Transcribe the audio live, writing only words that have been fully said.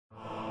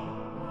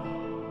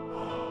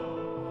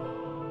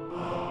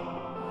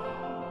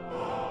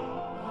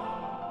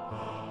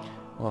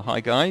Well,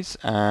 hi guys,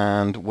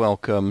 and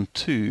welcome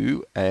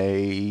to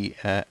a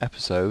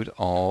episode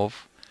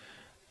of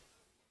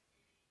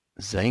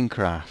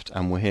Zanecraft,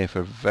 and we're here for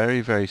a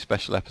very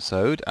special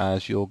episode,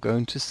 as you're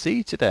going to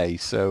see today.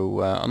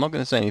 So I'm not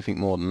going to say anything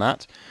more than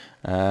that,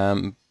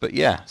 but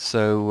yeah.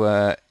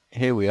 So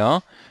here we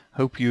are.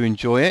 Hope you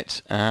enjoy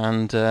it,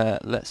 and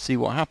let's see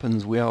what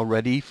happens. We are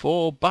ready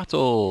for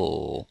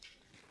battle.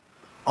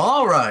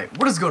 Alright,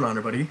 what is going on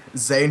everybody?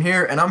 Zane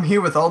here, and I'm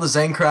here with all the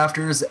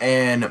Zanecrafters,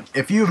 and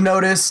if you've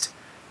noticed,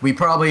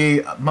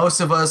 most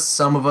of us,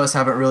 some of us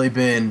haven't really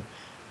been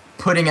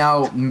putting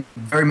out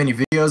very many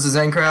videos of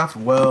Zancraft.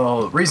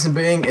 Well, reason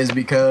being is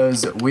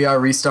because we are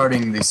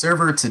restarting the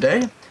server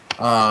today.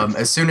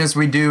 As soon as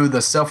we do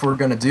the stuff we're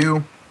gonna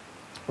do,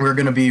 we're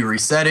gonna be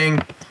resetting,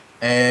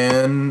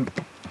 and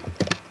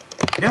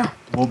yeah,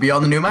 we'll be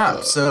on the new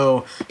map.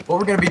 So what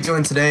we're going to be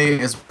doing today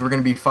is we're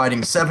going to be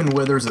fighting 7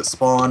 withers at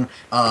spawn.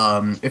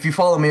 If you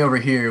follow me over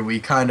here, we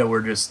kind of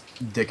were just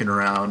dicking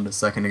around a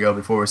second ago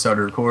before we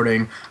started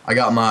recording. I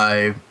got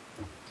my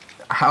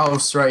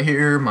house right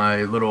here,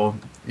 my little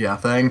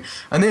thing,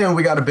 and then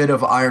we got a bit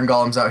of iron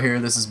golems out here.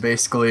 This is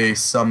basically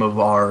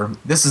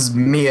this is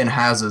me and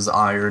Haz's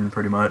iron,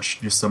 pretty much,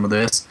 just some of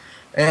this.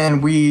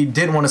 And we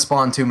didn't want to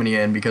spawn too many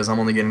in because I'm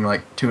only getting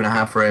like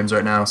 2.5 frames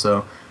right now,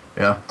 so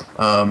yeah,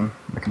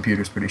 my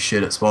computer's pretty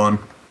shit at spawn.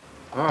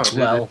 Oh, dude,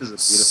 well, this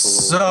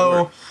is a beautiful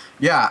little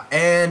yeah,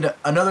 and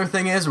another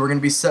thing is we're going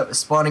to be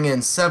spawning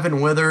in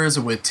 7 withers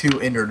with 2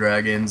 ender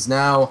dragons.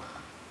 Now,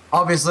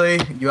 obviously,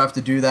 you have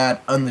to do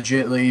that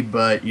unlegitly,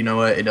 but you know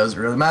what, it doesn't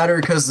really matter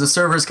because the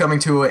server's coming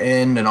to an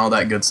end and all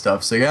that good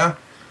stuff. So yeah,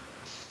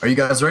 are you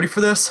guys ready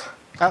for this?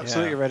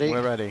 Absolutely ready.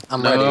 We're ready.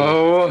 I'm ready.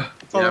 Yeah,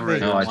 Follow me.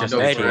 No, I just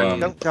Don't need to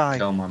Don't die.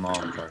 tell my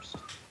mom first.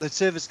 The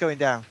server's going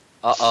down.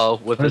 Uh-oh,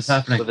 what is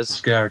happening? With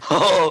Scared.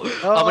 Oh,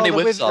 how many the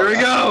whips wind- are Here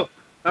we go!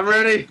 I'm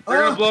ready!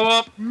 They're gonna blow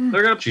up!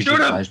 They're gonna GG, shoot him!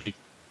 guys.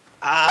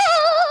 Ah,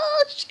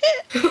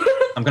 shit!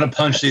 I'm gonna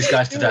punch these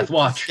guys to death.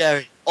 Watch.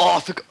 Scary. Oh, I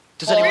forgot.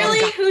 Does anyone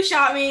Really? Who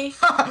shot me?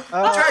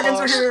 Dragons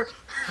are here!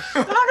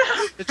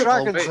 The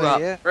dragons Oh, are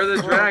here. Where are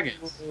the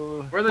dragons?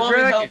 Where are the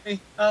dragons?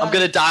 I'm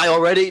gonna die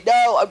already.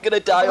 No, I'm gonna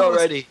die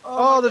already.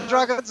 Oh, the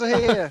dragons are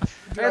here.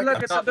 Hey,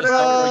 look, it's a bit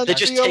Run of They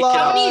just for your take it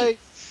out.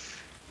 life.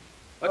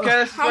 Okay,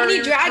 this is How where many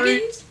you're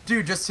dragons?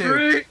 Dude, just 2.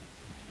 Three.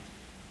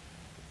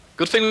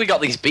 Good thing we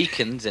got these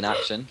beacons in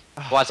action.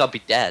 Otherwise, I'd be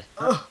dead.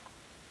 Well,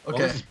 Okay,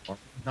 this is boring.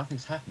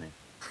 Nothing's happening.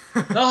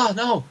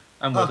 No!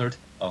 I'm withered.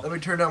 Oh. let me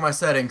turn down my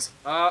settings,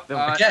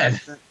 Again?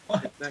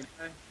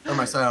 or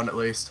my sound at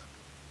least.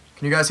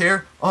 Can you guys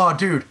hear? Oh,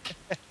 dude.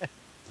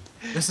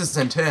 This is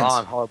intense. Oh,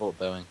 I'm horrible at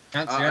bowing.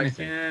 Can't see I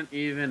anything. can't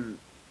even...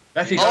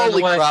 Becky,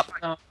 Holy go away. crap.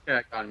 No. Okay,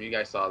 I got him. You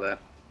guys saw that.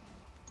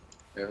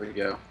 There we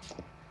go.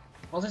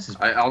 Well, this is...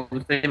 I'll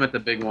just aim at the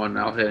big one.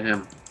 I'll hit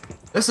him.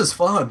 This is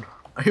fun.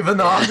 Even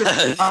though I'm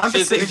just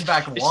This sitting is-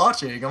 back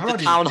watching. I'm The not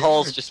town even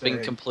hall's doing just been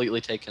anything.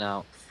 completely taken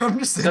out. I'm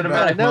just sitting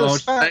back. Cinematic No,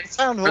 mode.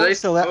 sound Are they- hall's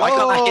still there. why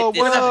can't I hit Oh,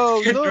 this?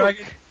 whoa, Kid look.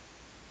 dragon.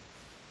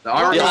 The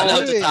armor Yeah, I know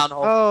hall it's a town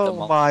hall.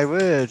 Oh my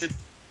word.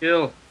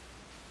 kill.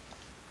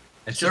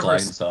 It's just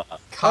lagging so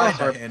hard.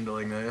 Kinda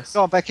handling this.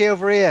 Go on, Becky,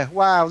 over here.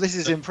 Wow, this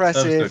is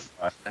impressive.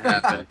 That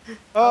happened.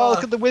 Oh,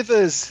 look at the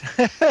withers.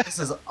 This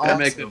is Gotta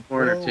make it awesome.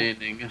 more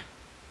entertaining.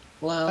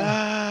 Well...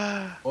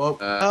 Ah, Whoa,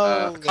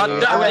 Oh, Can't yeah. do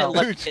it. Wow.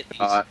 Let me hit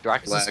these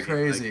dragons. this is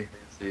crazy.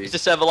 Is the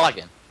server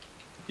lagging?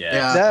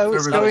 Yeah. no,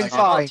 it's server's going like-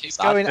 fine. Not too It's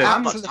bad. going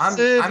I'm-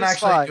 absolutely I'm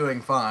actually fine.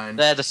 doing fine.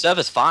 The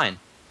server's fine.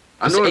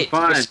 I'm doing It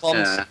fine.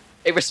 responds- Yeah.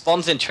 It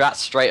responds in trats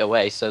straight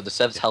away, so the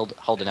server's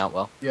holding out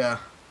well. Yeah.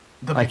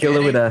 The I killed the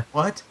beginning- wither.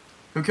 What?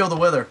 Who killed the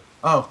wither?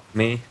 Oh,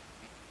 Me?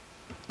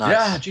 Nice.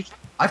 Yeah, GG.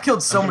 I've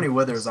killed so many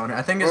withers on it.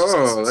 I think it's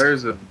Oh, just...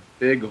 there's a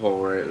big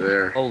hole right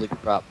there. Holy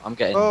crap, I'm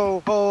getting...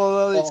 Oh,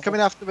 it's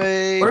coming after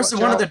me. Where's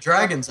Watch one of out. the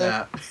dragons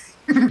at?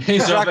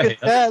 He's over Dragon here.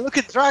 there, look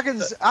at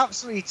dragons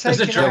absolutely There's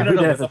a taking dragon out. and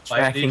a There's a wither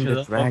fighting each tracking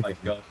the other. Oh my dragon.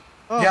 god.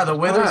 Oh, Yeah, the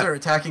withers God. are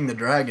attacking the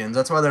dragons.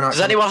 That's why they're not...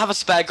 Does anyone have a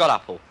spare god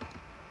apple?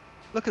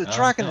 Look at the No,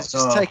 dragon, no. it's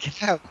just Oh.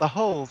 taken out the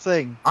whole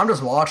thing. I'm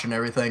just watching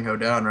everything go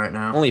down right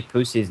now. Only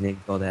pussies need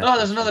to go there. Oh,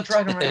 there's another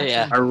dragon right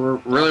Yeah. I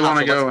really want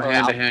to go Let's go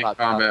hand-to-hand out.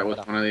 combat with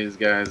one of these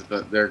guys,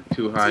 but they're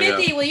too high up.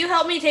 Smithy, will you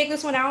help me take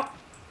this one out?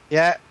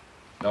 Yeah.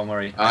 Don't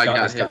worry. I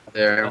got this hit guy.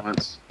 there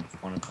once.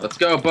 One of them. Let's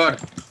go, bud.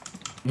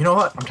 You know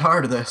what? I'm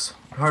tired of this.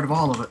 I'm tired of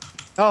all of it.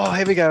 Oh,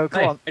 here we go. Come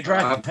Hey, on. hey,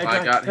 dragon. Hey,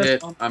 I dragon. got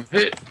hit. I'm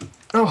hit.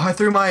 Oh, I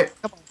threw my...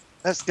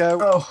 Let's go.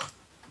 Oh,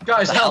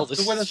 Guys, The hell, help!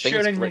 this The wither's thing's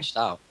shooting me. glitched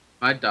out.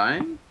 Am I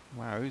dying?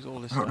 Wow, who's all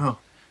this I don't stuff? know.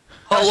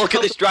 Oh, look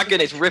at this dragon,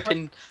 it's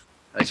ripping...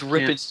 It's I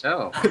ripping... can't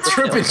tell. It's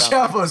ripping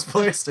Yeah. Chavo's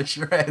place to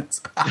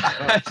shreds.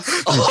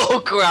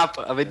 Oh crap,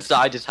 I'm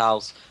inside his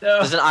house. No.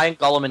 There's an iron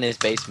golem in his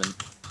basement.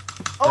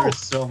 Oh, There's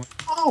so much.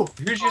 oh,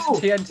 Who's oh.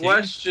 using TNT?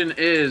 Question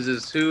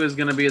is who is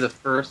gonna be the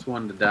first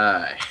one to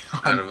die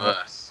out of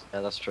us?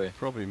 Yeah, that's true.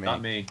 Probably me.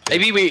 Not me.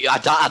 Maybe I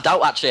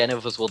doubt actually any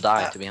of us will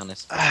die, to be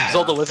honest. Because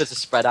all the withers are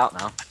spread out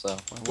now, so...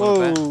 What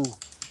about- Whoa.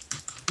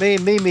 Me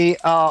and Mimi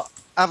are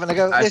having a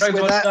go at I this tried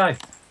with Dragon's that. about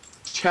to die.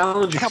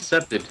 Challenge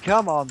accepted.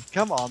 Come on,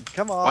 come on,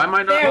 come on. Why am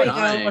I There we not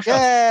go. dying?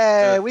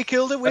 Yeah, we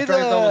killed it with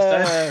Dragon's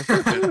almost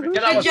her. Get Good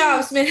out.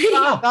 job, Smitty.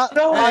 Ah, That,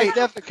 no, I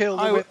never killed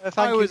I, it with her. I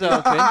Thank was you.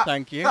 helping,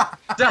 thank you.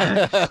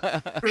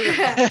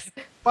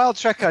 Wild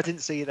Trekker, I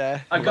didn't see you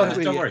there. I got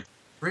it. Don't worry.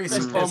 Reese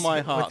All is my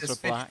with hearts his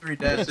are black. 53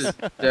 This deaths.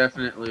 is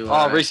definitely Oh,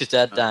 like... Reese is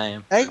dead.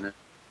 Damn. Hey.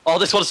 Oh,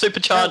 this one's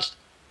supercharged.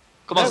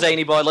 Come on, No.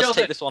 Zany boy. Let's Killed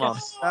take it. this one on.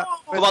 Uh,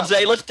 Come on,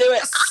 Zay. Let's do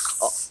it.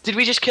 Oh, did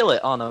we just kill it?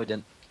 Oh no, we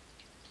didn't.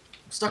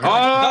 Stuck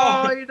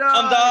Oh, No, you died!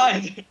 I'm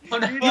dying.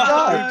 Who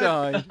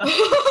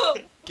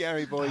died?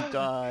 Gary boy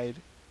died.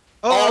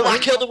 Oh, I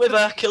killed the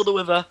wither. Killed the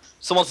wither.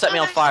 Someone set me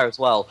on fire as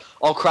well.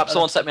 Oh crap!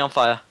 Someone set me on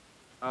fire.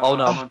 Oh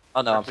no.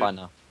 Oh no, I'm fine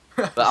now.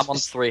 But I'm on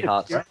 3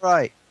 hearts. You're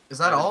right. Is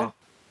that all?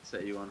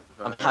 Set you on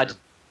I'm fire. hide-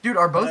 Dude,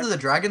 are both of the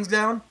dragons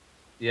down?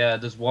 Yeah,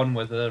 there's one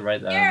with her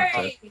right there.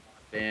 and that's it.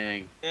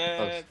 Yay! Dang.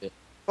 Oh shit.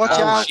 Watch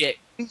Oh out. shit.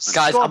 He's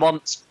Guys, gone. I'm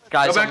on.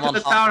 Guys, Go back I'm to on the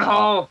half town and half.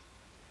 hall.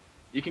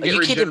 You can Are get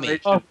you kidding me?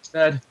 regeneration. Oh, it's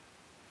dead.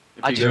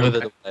 if I you just go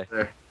withered back away.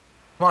 there.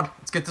 Come on,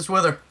 let's get this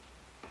wither.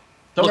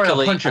 Don't worry, I'll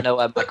Luckily, punch I you. know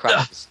where my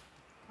craft is.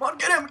 Come on,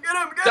 get him, get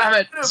him, get Damn him.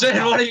 it, get him.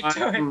 Zane, what are you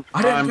doing?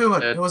 I didn't I'm do it.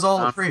 dead. It was all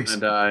the I'm priest.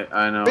 gonna die.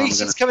 I know.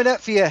 Reese I'm is coming up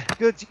for you.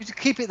 Good. You just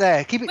keep it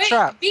there. Keep it Wait,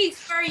 trapped.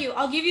 Beast, where are you?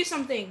 I'll give you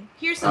something.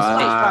 Here's some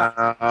gonna.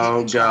 spice.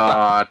 Oh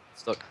god.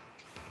 Stuck.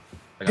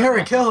 I got Gary,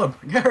 one. kill him.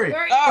 Gary,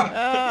 Where are you?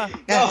 Ah,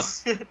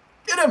 Yes. get him.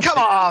 Come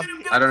on. Get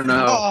him, get I him. don't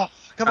know. Oh,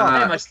 come on.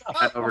 Hey, Uh, my stuff.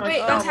 I over-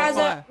 Wait, Oh, that's my Hazza.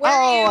 God. Where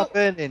are Oh, you? I'm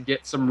burning.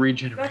 Get some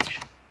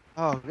regeneration.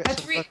 Oh, get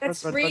That's some- Re-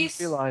 that's run Reese.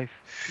 for your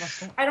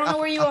life. I don't know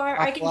where you are.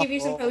 I can give you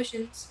some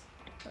potions.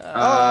 Oh,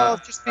 ah.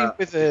 I've just been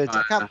withered.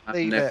 I can't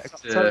believe it. I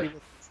got totally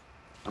withered.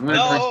 I'm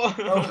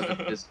gonna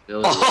drink this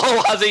ability.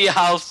 Oh, how's it your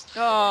house?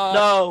 Ah.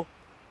 No.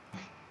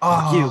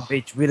 Oh, You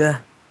bitch with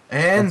her.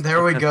 and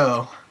there we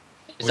go.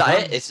 Is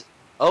that it? It's.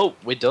 Oh,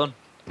 we're done.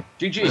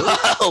 GG.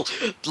 Wow.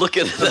 Look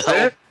at That's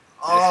that. it?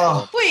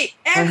 Oh, Wait,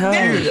 and Uh-huh.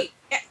 Becky.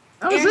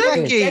 That was and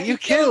it. Becky, you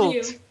killed.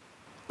 you.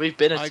 We've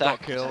been I attacked.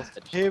 got killed.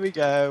 Here we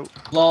go.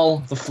 Lol,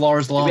 the floor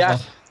is Do we lava.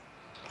 have,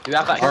 do we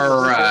have access?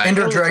 Alright.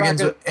 Ender Kill the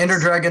dragons. dragon. Ender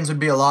dragons would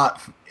be a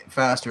lot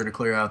faster to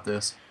clear out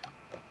this.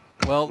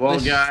 Well, Well,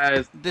 this,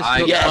 guys, this I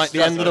looks Yes, like the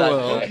that's end of the what I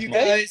world. thought. You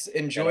guys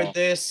enjoyed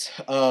this.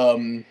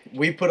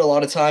 We put a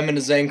lot of time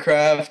into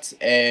Zancraft,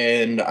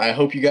 and I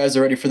hope you guys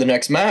are ready for the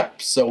next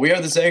map. So we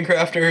are the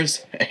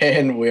Zancrafters,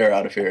 and we are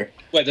out of here.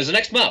 Wait, there's a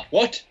next map.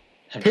 What?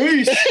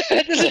 Peace.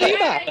 There's a new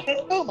Bye. map.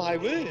 Oh my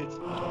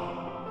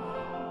word.